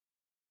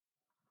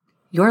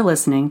You're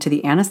listening to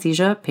the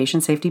Anesthesia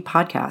Patient Safety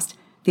Podcast,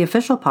 the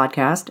official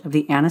podcast of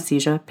the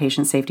Anesthesia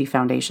Patient Safety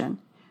Foundation.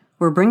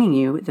 We're bringing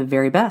you the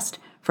very best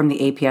from the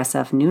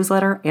APSF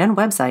newsletter and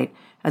website,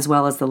 as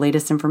well as the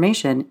latest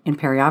information in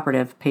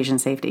perioperative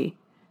patient safety.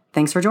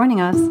 Thanks for joining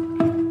us.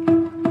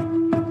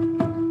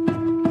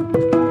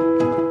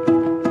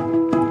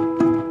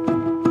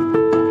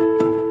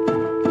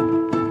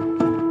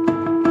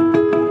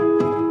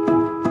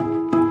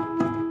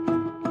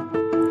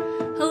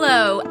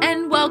 Hello,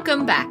 and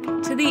welcome back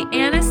to the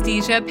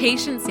Anesthesia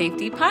Patient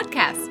Safety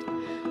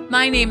Podcast.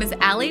 My name is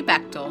Allie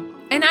Bechtel,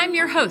 and I'm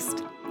your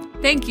host.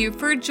 Thank you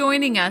for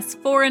joining us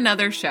for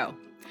another show.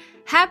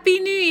 Happy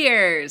New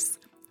Year's!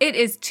 It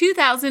is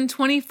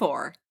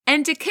 2024,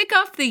 and to kick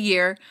off the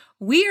year,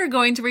 we are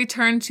going to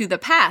return to the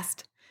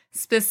past,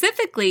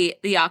 specifically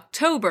the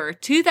October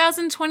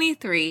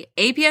 2023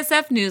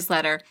 APSF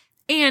newsletter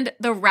and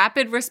the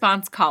Rapid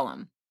Response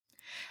column.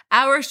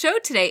 Our show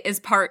today is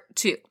part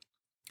 2.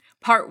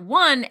 Part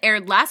 1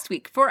 aired last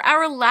week for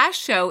our last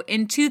show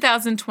in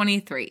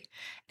 2023,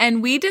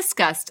 and we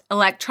discussed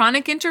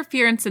electronic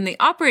interference in the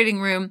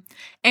operating room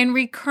and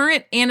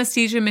recurrent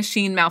anesthesia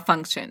machine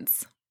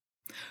malfunctions.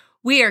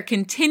 We are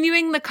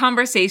continuing the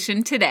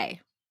conversation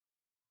today.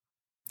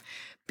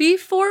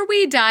 Before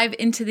we dive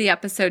into the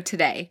episode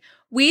today,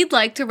 we'd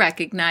like to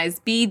recognize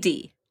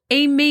BD,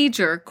 a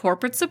major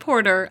corporate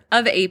supporter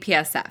of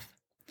APSF.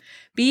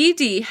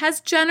 BD has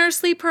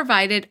generously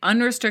provided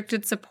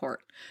unrestricted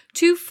support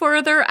to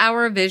further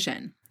our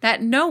vision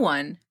that no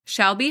one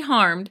shall be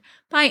harmed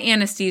by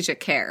anesthesia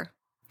care.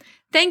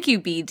 Thank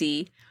you,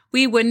 BD.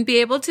 We wouldn't be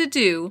able to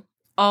do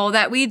all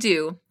that we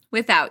do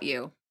without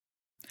you.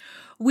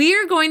 We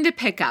are going to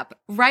pick up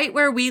right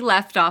where we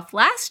left off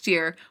last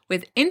year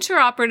with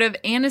intraoperative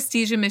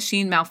anesthesia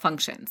machine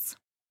malfunctions.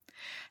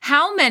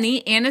 How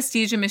many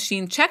anesthesia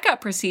machine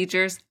checkup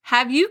procedures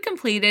have you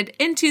completed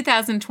in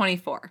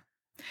 2024?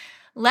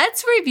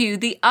 Let's review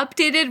the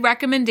updated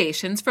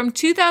recommendations from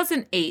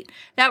 2008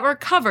 that were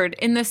covered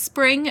in the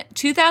spring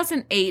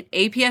 2008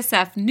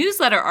 APSF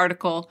newsletter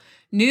article,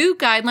 New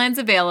Guidelines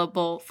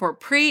Available for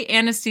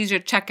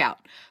Pre-Anesthesia Checkout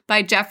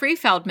by Jeffrey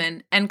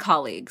Feldman and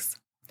colleagues.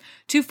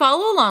 To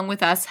follow along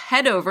with us,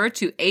 head over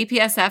to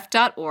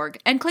apsf.org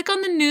and click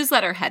on the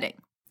newsletter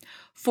heading.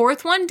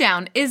 Fourth one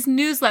down is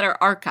Newsletter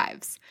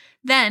Archives.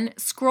 Then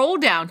scroll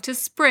down to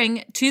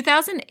Spring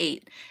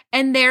 2008,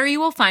 and there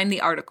you will find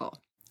the article.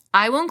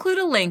 I will include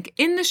a link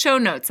in the show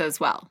notes as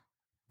well.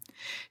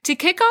 To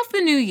kick off the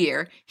new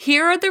year,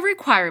 here are the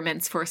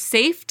requirements for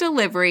safe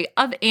delivery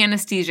of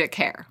anesthesia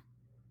care.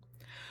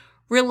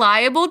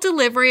 Reliable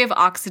delivery of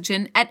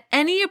oxygen at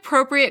any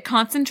appropriate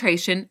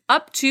concentration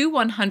up to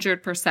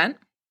 100%.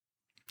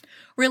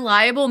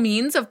 Reliable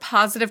means of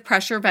positive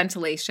pressure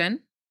ventilation.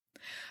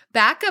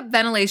 Backup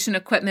ventilation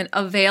equipment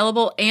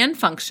available and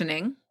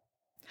functioning.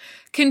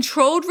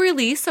 Controlled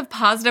release of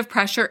positive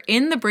pressure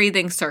in the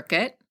breathing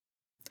circuit.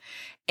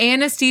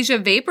 Anesthesia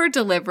vapor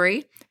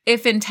delivery,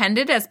 if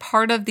intended as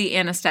part of the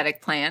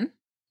anesthetic plan,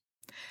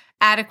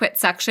 adequate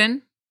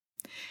suction,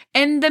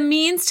 and the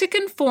means to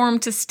conform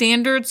to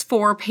standards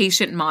for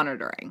patient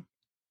monitoring.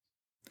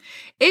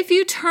 If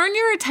you turn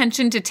your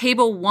attention to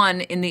Table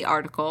 1 in the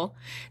article,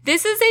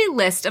 this is a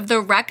list of the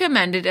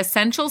recommended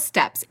essential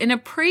steps in a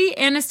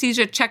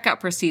pre-anesthesia checkup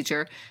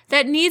procedure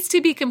that needs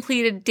to be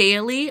completed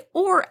daily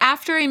or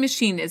after a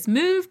machine is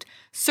moved,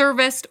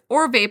 serviced,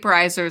 or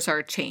vaporizers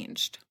are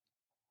changed.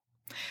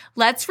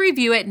 Let's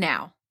review it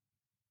now.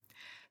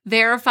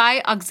 Verify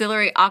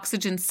auxiliary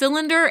oxygen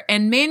cylinder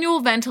and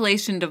manual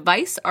ventilation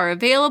device are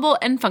available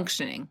and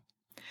functioning.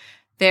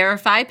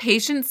 Verify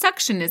patient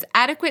suction is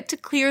adequate to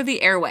clear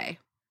the airway.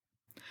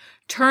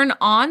 Turn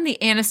on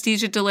the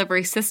anesthesia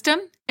delivery system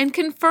and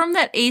confirm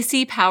that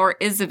AC power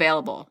is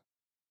available.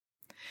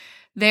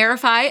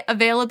 Verify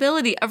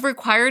availability of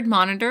required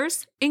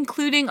monitors,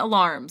 including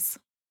alarms.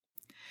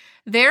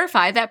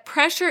 Verify that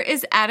pressure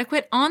is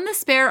adequate on the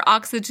spare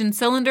oxygen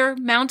cylinder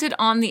mounted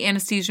on the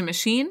anesthesia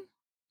machine.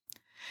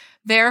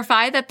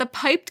 Verify that the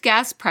piped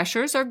gas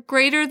pressures are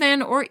greater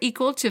than or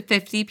equal to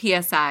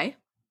 50 psi.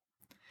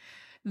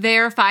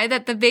 Verify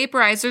that the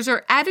vaporizers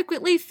are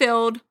adequately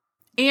filled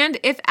and,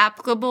 if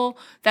applicable,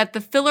 that the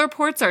filler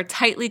ports are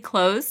tightly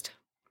closed.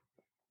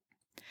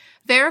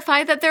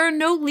 Verify that there are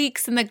no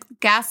leaks in the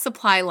gas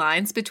supply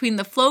lines between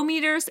the flow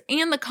meters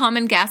and the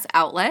common gas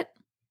outlet.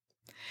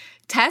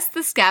 Test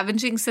the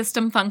scavenging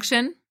system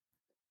function.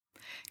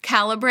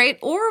 Calibrate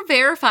or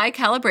verify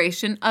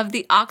calibration of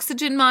the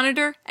oxygen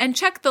monitor and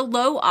check the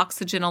low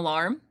oxygen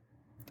alarm.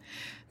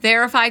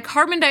 Verify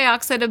carbon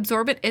dioxide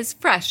absorbent is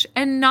fresh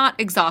and not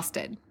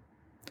exhausted.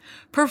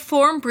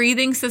 Perform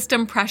breathing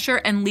system pressure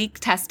and leak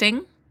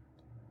testing.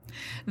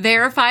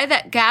 Verify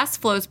that gas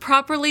flows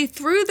properly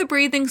through the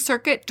breathing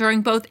circuit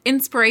during both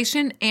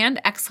inspiration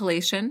and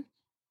exhalation.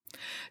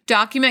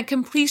 Document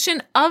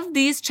completion of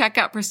these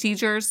checkout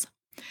procedures.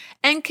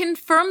 And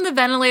confirm the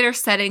ventilator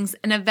settings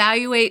and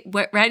evaluate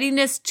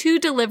readiness to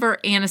deliver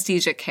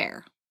anesthesia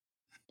care.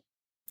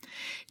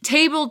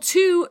 Table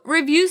 2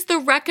 reviews the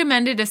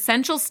recommended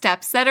essential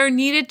steps that are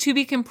needed to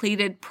be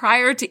completed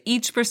prior to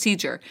each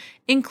procedure,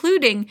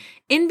 including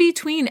in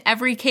between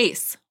every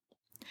case.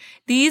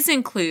 These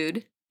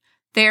include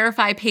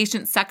verify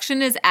patient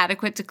suction is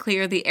adequate to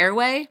clear the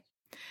airway,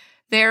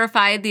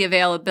 verify the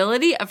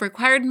availability of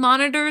required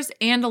monitors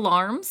and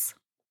alarms,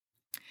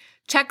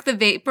 check the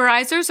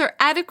vaporizers are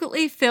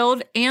adequately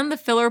filled and the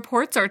filler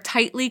ports are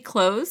tightly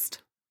closed,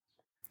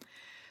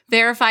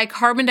 verify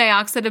carbon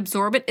dioxide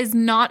absorbent is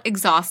not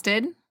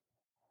exhausted,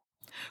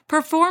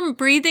 perform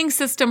breathing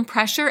system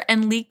pressure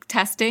and leak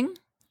testing,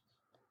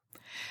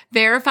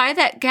 verify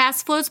that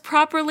gas flows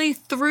properly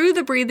through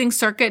the breathing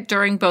circuit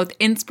during both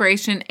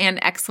inspiration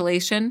and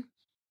exhalation,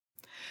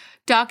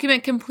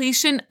 document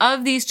completion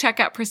of these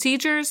checkout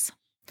procedures,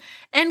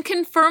 and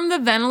confirm the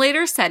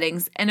ventilator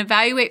settings and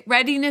evaluate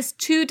readiness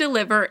to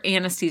deliver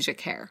anesthesia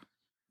care.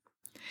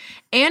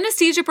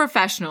 Anesthesia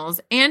professionals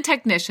and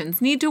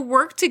technicians need to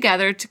work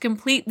together to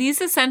complete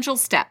these essential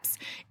steps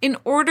in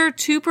order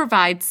to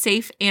provide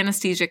safe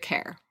anesthesia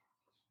care.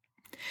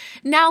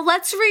 Now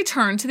let's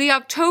return to the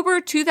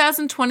October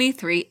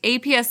 2023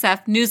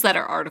 APSF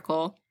newsletter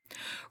article,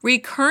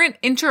 Recurrent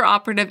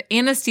Intraoperative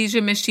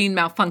Anesthesia Machine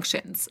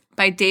Malfunctions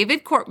by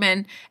David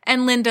Cortman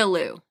and Linda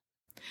Liu.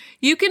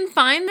 You can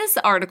find this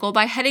article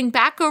by heading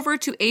back over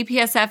to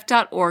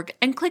apsf.org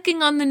and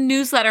clicking on the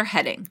newsletter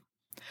heading.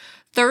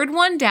 Third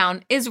one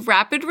down is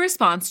rapid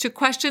response to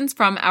questions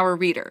from our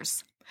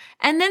readers.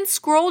 And then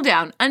scroll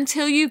down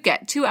until you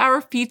get to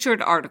our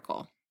featured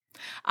article.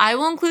 I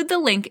will include the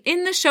link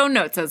in the show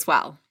notes as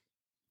well.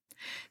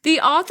 The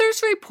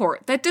authors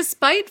report that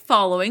despite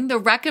following the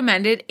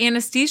recommended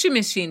anesthesia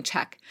machine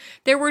check,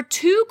 there were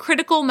 2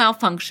 critical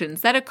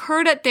malfunctions that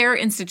occurred at their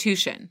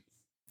institution.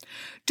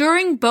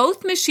 During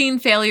both machine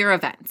failure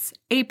events,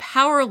 a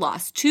power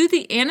loss to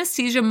the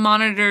anesthesia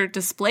monitor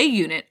display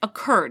unit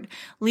occurred,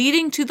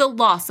 leading to the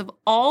loss of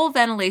all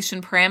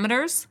ventilation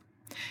parameters,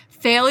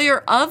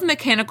 failure of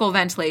mechanical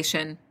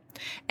ventilation,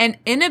 and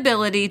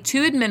inability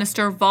to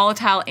administer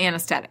volatile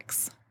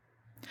anesthetics.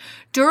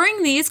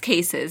 During these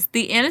cases,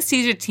 the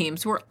anesthesia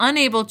teams were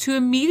unable to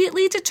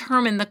immediately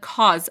determine the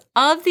cause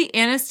of the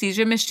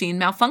anesthesia machine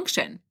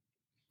malfunction.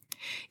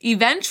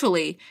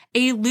 Eventually,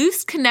 a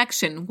loose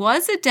connection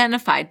was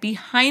identified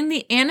behind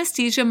the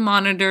anesthesia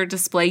monitor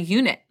display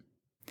unit.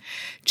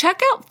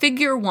 Check out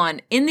Figure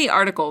 1 in the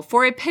article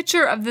for a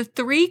picture of the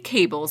 3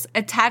 cables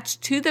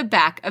attached to the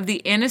back of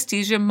the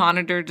anesthesia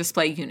monitor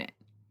display unit.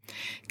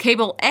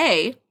 Cable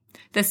A,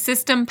 the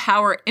system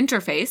power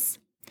interface,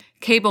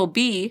 Cable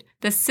B,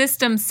 the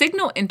system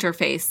signal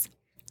interface,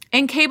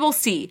 and Cable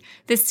C,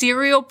 the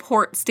serial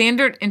port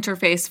standard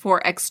interface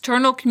for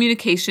external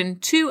communication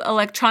to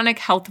electronic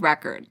health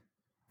record.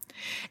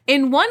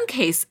 In one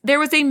case, there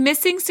was a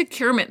missing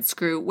securement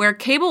screw where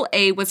Cable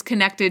A was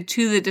connected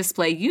to the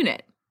display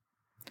unit.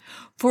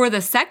 For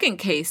the second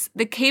case,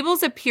 the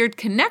cables appeared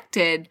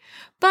connected,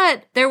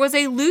 but there was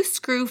a loose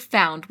screw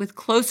found with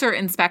closer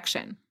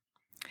inspection.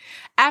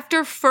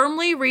 After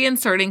firmly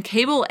reinserting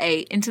Cable A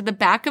into the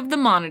back of the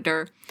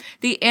monitor,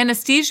 the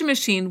anesthesia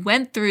machine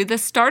went through the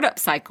startup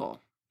cycle.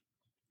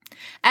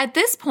 At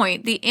this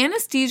point, the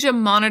anesthesia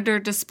monitor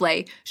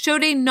display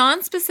showed a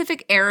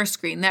nonspecific error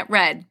screen that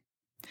read,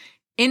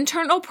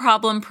 "Internal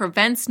problem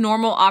prevents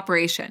normal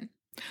operation,"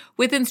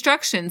 with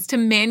instructions to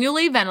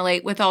manually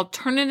ventilate with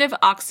alternative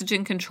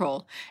oxygen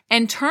control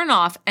and turn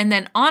off and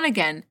then on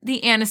again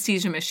the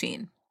anesthesia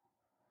machine.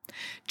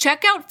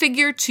 Check out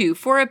Figure 2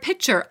 for a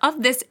picture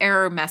of this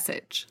error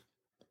message.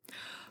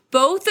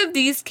 Both of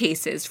these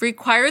cases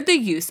required the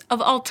use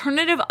of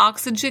alternative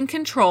oxygen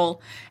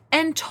control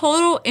and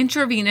total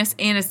intravenous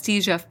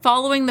anesthesia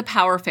following the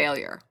power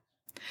failure.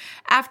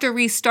 After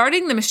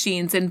restarting the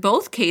machines in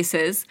both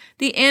cases,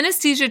 the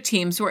anesthesia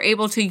teams were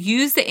able to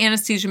use the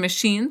anesthesia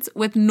machines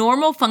with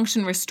normal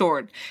function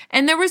restored,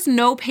 and there was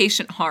no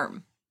patient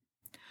harm.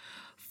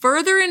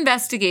 Further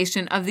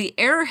investigation of the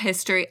error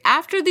history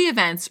after the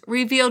events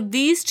revealed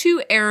these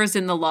 2 errors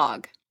in the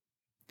log.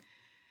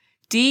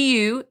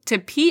 DU to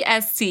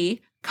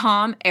PSC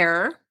COM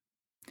error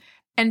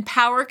and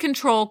power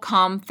control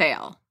COM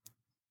fail.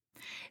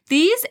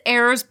 These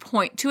errors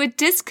point to a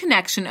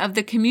disconnection of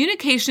the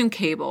communication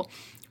cable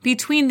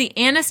between the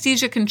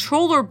anesthesia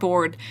controller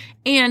board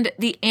and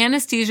the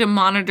anesthesia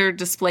monitor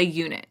display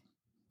unit.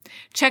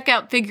 Check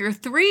out Figure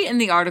 3 in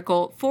the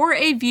article for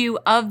a view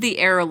of the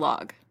error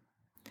log.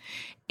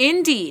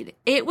 Indeed,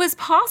 it was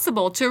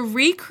possible to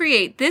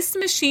recreate this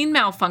machine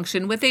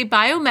malfunction with a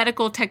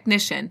biomedical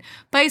technician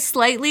by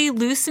slightly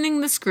loosening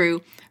the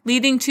screw,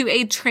 leading to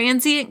a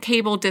transient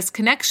cable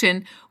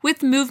disconnection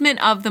with movement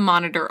of the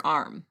monitor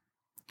arm.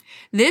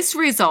 This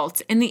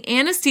results in the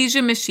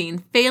anesthesia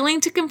machine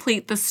failing to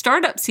complete the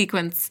startup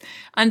sequence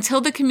until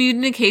the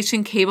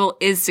communication cable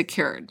is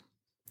secured.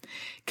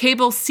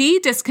 Cable C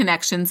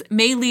disconnections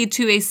may lead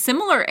to a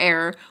similar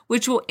error,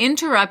 which will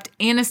interrupt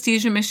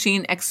anesthesia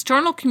machine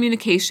external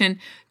communication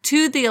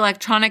to the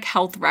electronic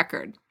health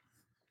record.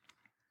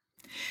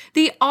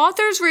 The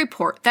authors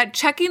report that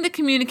checking the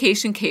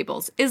communication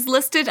cables is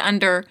listed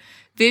under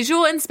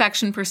visual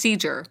inspection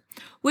procedure,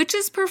 which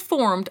is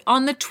performed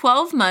on the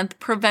 12-month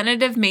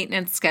preventative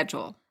maintenance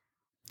schedule.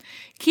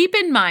 Keep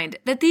in mind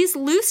that these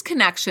loose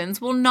connections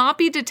will not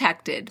be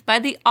detected by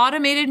the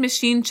automated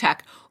machine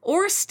check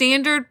or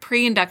standard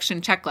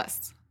pre-induction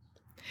checklists.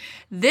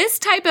 This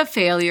type of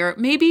failure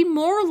may be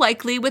more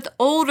likely with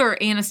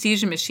older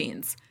anesthesia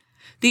machines.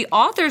 The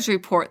authors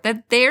report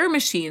that their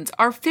machines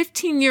are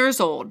 15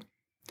 years old,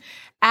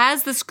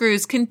 as the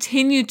screws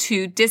continue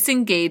to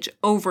disengage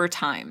over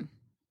time.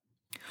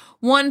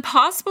 One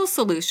possible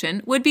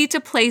solution would be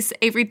to place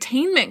a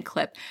retainment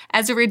clip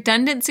as a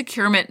redundant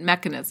securement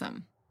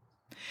mechanism.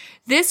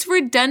 This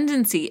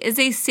redundancy is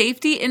a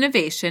safety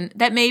innovation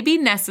that may be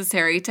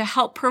necessary to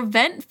help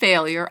prevent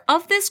failure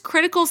of this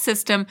critical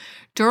system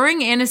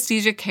during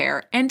anesthesia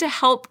care and to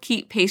help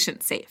keep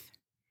patients safe.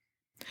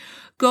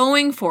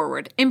 Going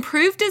forward,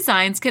 improved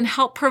designs can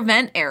help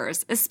prevent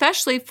errors,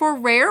 especially for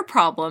rare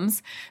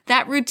problems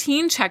that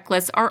routine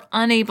checklists are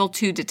unable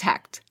to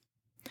detect.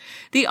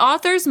 The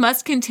authors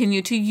must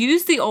continue to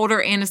use the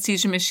older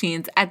anesthesia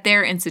machines at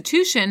their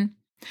institution,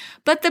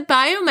 but the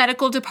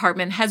biomedical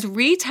department has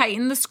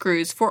retightened the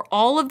screws for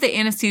all of the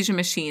anesthesia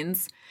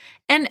machines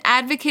and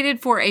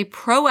advocated for a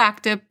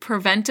proactive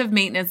preventive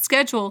maintenance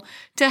schedule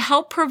to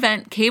help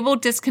prevent cable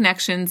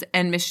disconnections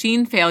and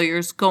machine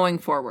failures going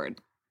forward.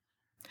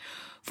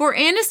 For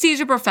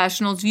anesthesia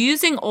professionals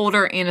using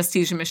older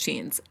anesthesia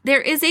machines,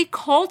 there is a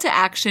call to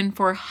action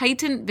for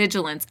heightened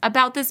vigilance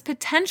about this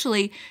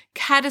potentially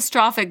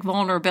catastrophic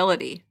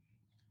vulnerability.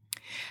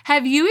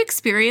 Have you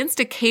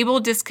experienced a cable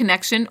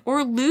disconnection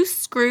or loose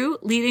screw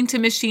leading to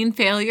machine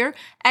failure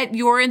at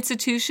your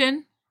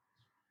institution?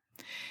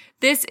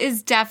 This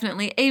is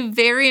definitely a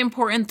very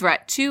important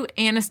threat to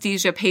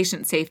anesthesia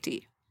patient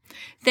safety.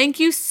 Thank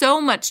you so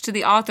much to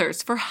the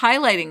authors for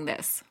highlighting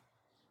this.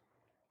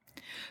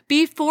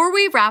 Before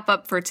we wrap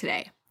up for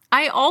today,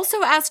 I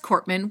also asked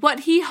Cortman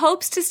what he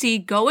hopes to see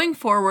going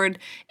forward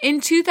in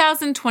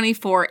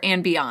 2024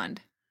 and beyond.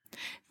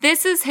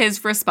 This is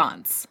his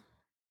response.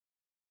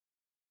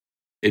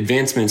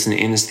 Advancements in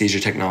anesthesia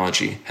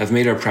technology have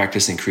made our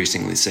practice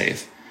increasingly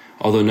safe,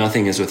 although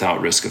nothing is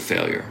without risk of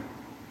failure.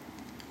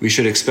 We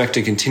should expect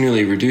to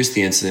continually reduce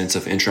the incidence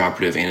of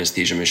intraoperative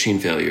anesthesia machine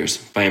failures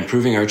by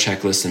improving our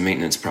checklists and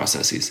maintenance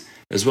processes,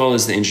 as well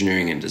as the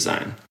engineering and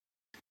design.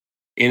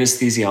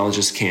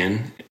 Anesthesiologists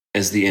can,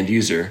 as the end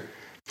user,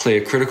 play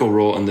a critical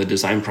role in the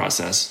design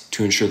process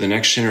to ensure the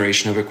next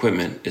generation of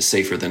equipment is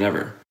safer than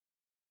ever.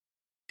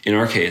 In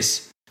our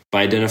case,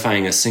 by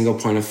identifying a single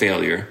point of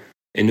failure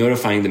and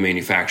notifying the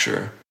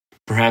manufacturer,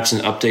 perhaps an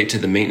update to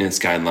the maintenance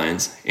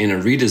guidelines and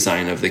a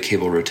redesign of the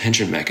cable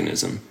retention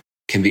mechanism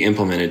can be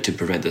implemented to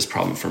prevent this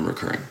problem from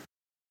recurring.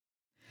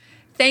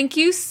 Thank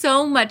you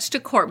so much to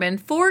Cortman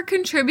for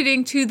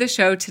contributing to the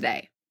show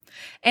today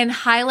and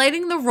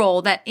highlighting the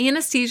role that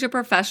anesthesia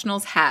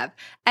professionals have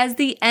as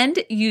the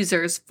end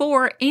users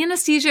for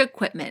anesthesia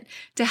equipment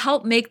to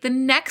help make the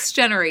next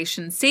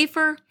generation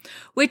safer,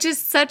 which is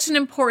such an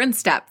important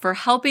step for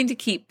helping to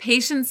keep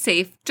patients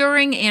safe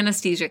during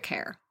anesthesia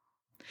care.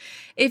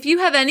 If you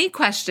have any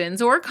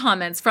questions or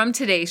comments from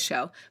today's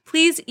show,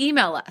 please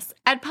email us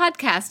at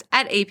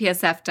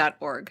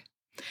podcast@apsf.org.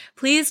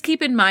 Please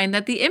keep in mind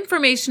that the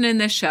information in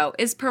this show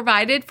is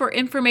provided for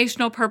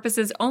informational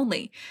purposes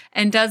only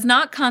and does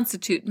not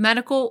constitute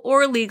medical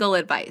or legal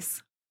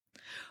advice.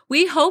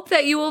 We hope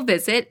that you will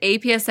visit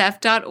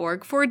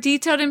apsf.org for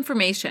detailed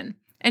information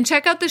and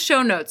check out the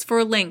show notes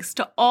for links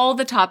to all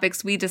the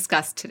topics we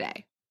discussed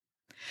today.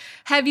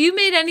 Have you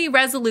made any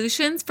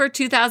resolutions for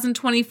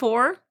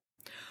 2024?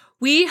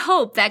 We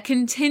hope that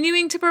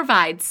continuing to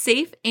provide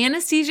safe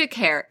anesthesia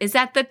care is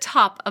at the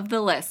top of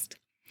the list.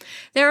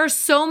 There are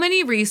so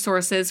many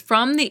resources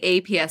from the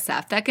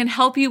APSF that can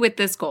help you with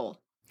this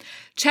goal.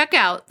 Check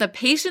out the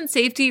patient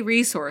safety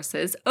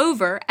resources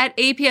over at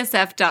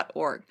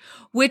apsf.org,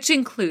 which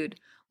include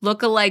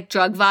Lookalike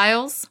Drug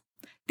Vials,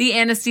 the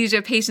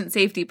Anesthesia Patient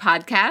Safety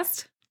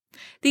Podcast,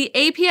 the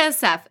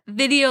APSF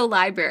Video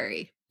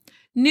Library,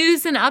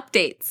 News and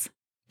Updates,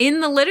 In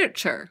the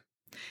Literature,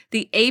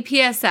 the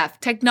APSF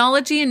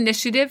Technology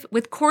Initiative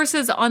with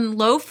courses on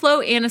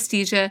low-flow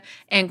anesthesia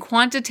and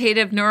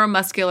quantitative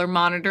neuromuscular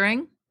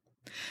monitoring,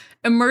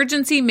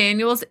 Emergency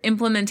Manuals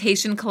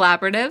Implementation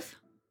Collaborative,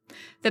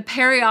 the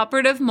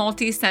Perioperative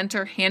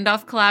Multi-Center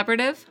Handoff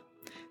Collaborative,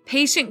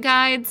 Patient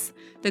Guides,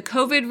 the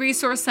COVID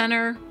Resource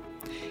Center,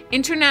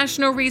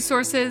 international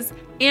resources,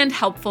 and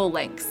helpful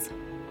links.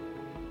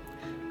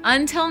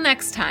 Until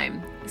next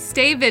time,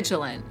 stay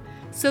vigilant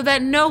so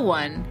that no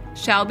one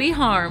shall be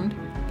harmed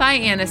by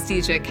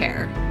anesthesia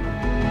care.